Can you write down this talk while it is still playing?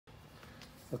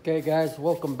Okay guys,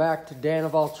 welcome back to Dan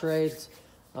of All Trades.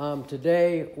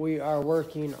 Today we are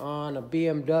working on a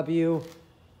BMW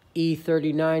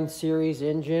E39 series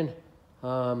engine.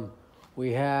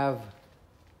 We have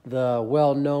the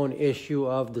well-known issue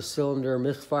of the cylinder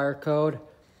misfire code.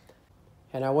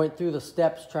 And I went through the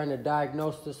steps trying to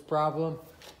diagnose this problem.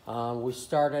 We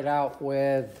started out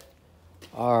with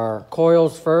our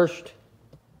coils first.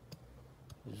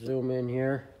 Zoom in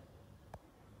here.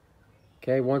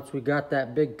 Okay, once we got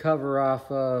that big cover off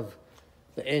of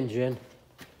the engine,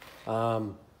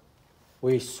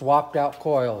 we swapped out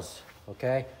coils,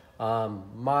 okay?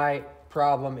 My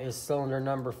problem is cylinder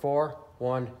number 4.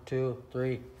 1, 2,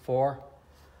 3, 4.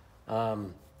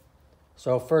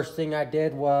 So first thing I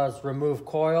did was remove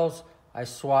coils. I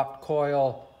swapped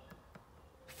coil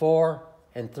 4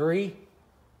 and 3,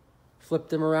 flipped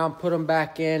them around, put them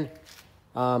back in.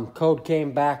 Code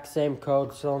came back, same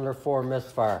code, cylinder 4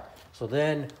 misfire. So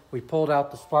then we pulled out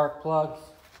the spark plugs,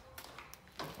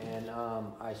 and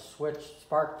I switched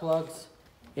spark plugs,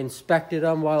 inspected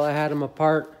them while I had them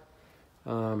apart.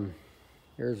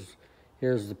 Here's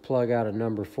the plug out of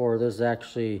number 4. This is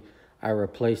actually, I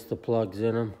replaced the plugs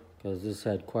in them because this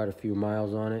had quite a few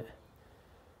miles on it.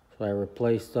 So I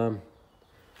replaced them.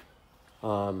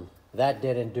 That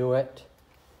didn't do it.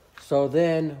 So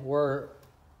then we're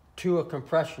to a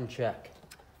compression check.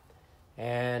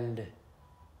 And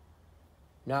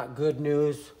not good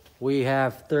news, we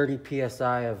have 30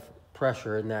 psi of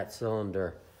pressure in that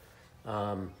cylinder.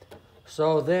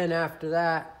 So then after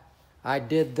that, I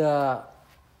did the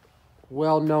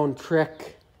well-known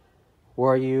trick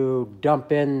where you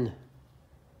dump in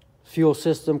fuel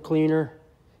system cleaner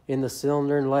in the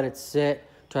cylinder and let it sit.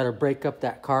 Try to break up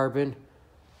that carbon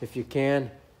if you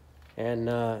can, and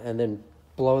then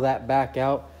blow that back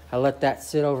out. I let that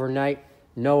sit overnight,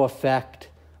 no effect.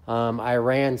 I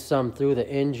ran some through the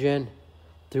engine,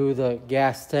 through the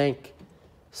gas tank,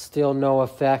 still no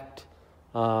effect.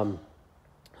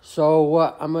 So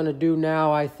what I'm going to do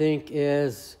now, I think,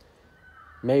 is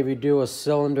maybe do a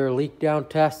cylinder leak down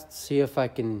test, see if I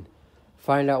can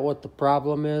find out what the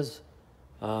problem is.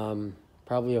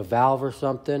 Probably a valve or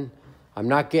something. I'm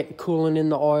not getting coolant in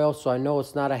the oil, so I know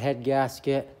it's not a head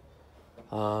gasket.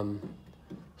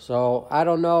 So I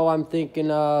don't know, I'm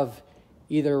thinking of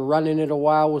either running it a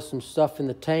while with some stuff in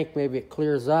the tank, maybe it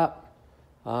clears up,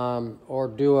 or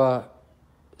do a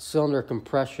cylinder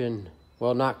compression,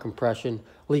 well, not compression,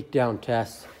 leak down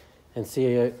test, and see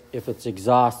if it's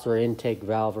exhaust or intake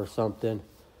valve or something.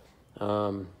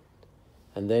 And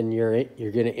then you're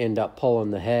going to end up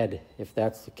pulling the head if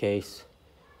that's the case.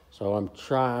 So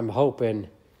I'm hoping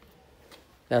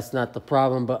that's not the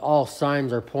problem, but all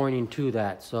signs are pointing to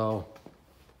that. So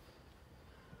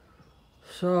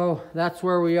that's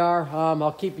where we are.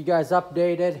 I'll keep you guys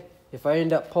updated. If I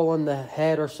end up pulling the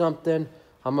head or something,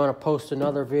 I'm going to post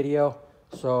another video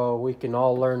so we can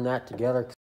all learn that together.